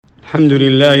الحمد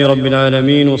لله رب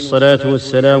العالمين، والصلاة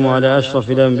والسلام على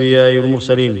أشرف الأنبياء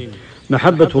والمرسلين.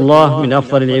 محبة الله من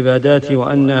أفضل العبادات،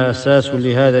 وأنها أساس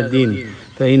لهذا الدين،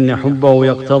 فإن حبه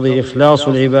يقتضي إخلاص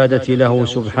العبادة له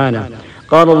سبحانه.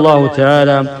 قال الله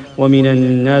تعالى: ومن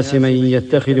الناس من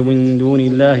يتخذ من دون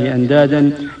الله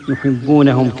أندادا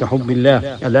يحبونهم كحب الله.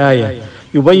 الآية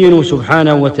يبين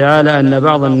سبحانه وتعالى أن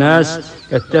بعض الناس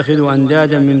يتخذ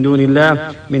أندادا من دون الله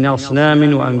من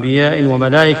أصنام وأنبياء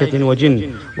وملائكة وجن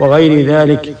وغير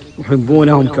ذلك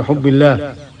يحبونهم كحب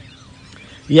الله،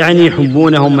 يعني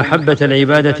يحبونهم محبة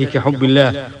العبادة كحب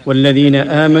الله. والذين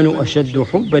آمنوا أشد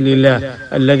حبا لله،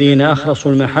 الذين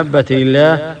أخلصوا المحبة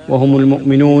لله وهم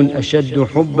المؤمنون أشد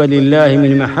حبا لله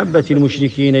من محبة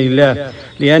المشركين لله،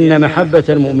 لأن محبة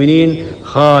المؤمنين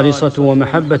خالصة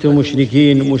ومحبة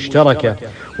المشركين مشتركة،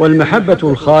 والمحبة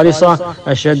الخالصة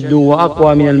أشد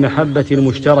وأقوى من المحبة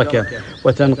المشتركة.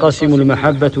 وتنقسم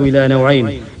المحبة إلى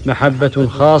نوعين: محبة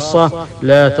خاصة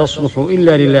لا تصلح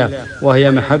إلا لله،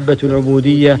 وهي محبة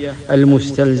العبودية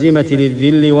المستلزمة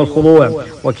للذل والخضوع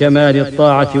وكمال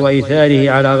الطاعة وإيثاره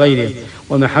على غيره،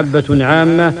 ومحبة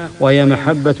عامة وهي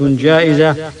محبة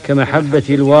جائزة كمحبة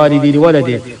الوالد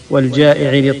لولده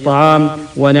والجائع للطعام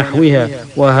ونحوها،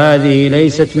 وهذه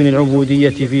ليست من العبودية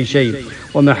في شيء.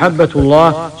 ومحبة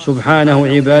الله سبحانه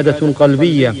عبادة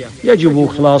قلبية يجب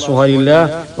إخلاصها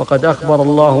لله، وقد أخبر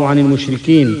الله عن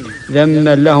المشركين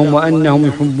ذما لهم وأنهم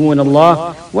يحبون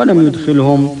الله ولم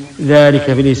يدخلهم ذلك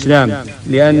في الإسلام،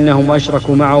 لأنهم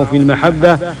أشركوا معه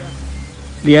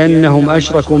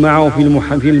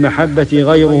في المحبة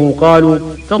غيره. قالوا: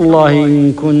 تالله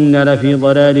إن كنا لفي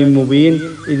ضلال مبين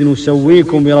إذ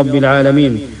نسويكم برب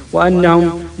العالمين. وأنهم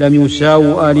لم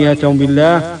يساووا آلهتهم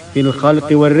بالله في الخلق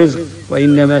والرزق،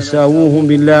 وإنما ساووهم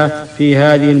بالله في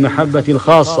هذه المحبة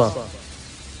الخاصة.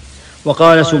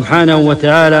 وقال سبحانه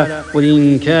وتعالى: قل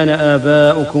إن كان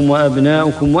آباؤكم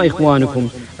وأبناؤكم وإخوانكم.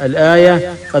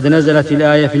 الآية قد نزلت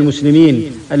الآية في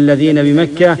المسلمين الذين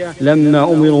بمكة لما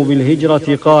أمروا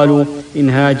بالهجرة قالوا: إن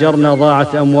هاجرنا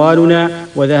ضاعت أموالنا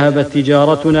وذهبت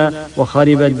تجارتنا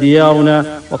وخربت ديارنا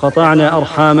وقطعنا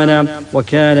أرحامنا،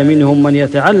 وكان منهم من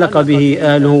يتعلق به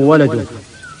أهله ولده.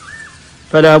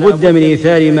 فلا بد من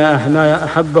إيثار ما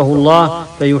أحبه الله،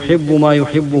 فيحب ما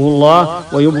يحبه الله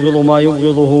ويبغض ما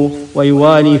يبغضه،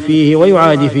 ويوالي فيه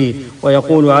ويعادي فيه.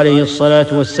 ويقول عليه الصلاة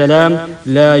والسلام: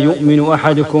 لا يؤمن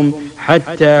أحدكم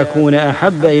حتى أكون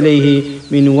أحب إليه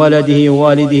من ولده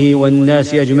ووالده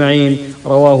والناس أجمعين.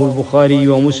 رواه البخاري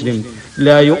ومسلم.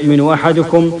 لا يؤمن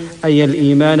أحدكم أي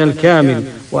الإيمان الكامل،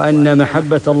 وأن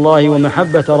محبة الله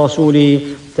ومحبة رسوله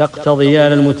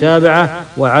تقتضيان المتابعة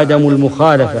وعدم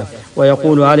المخالفة.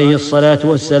 ويقول عليه الصلاة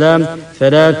والسلام: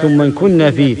 ثلاث من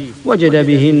كن فيه وجد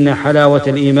بهن حلاوة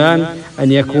الإيمان: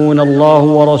 أن يكون الله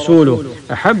ورسوله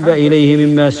أحب إليه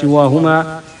مما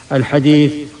سواهما.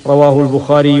 الحديث رواه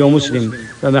البخاري ومسلم.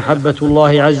 فمحبة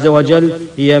الله عز وجل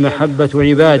هي محبة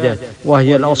عبادة،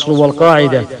 وهي الأصل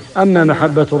والقاعدة. أما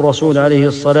محبة الرسول عليه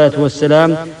الصلاة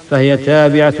والسلام فهي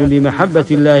تابعة لمحبة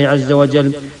الله عز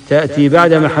وجل، تأتي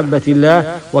بعد محبة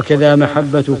الله، وكذا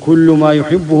محبة كل ما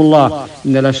يحبه الله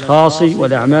من الأشخاص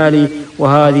والأعمال،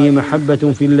 وهذه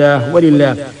محبة في الله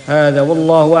ولله. هذا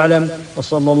والله أعلم،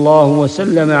 وصلى الله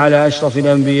وسلم على أشرف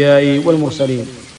الأنبياء والمرسلين.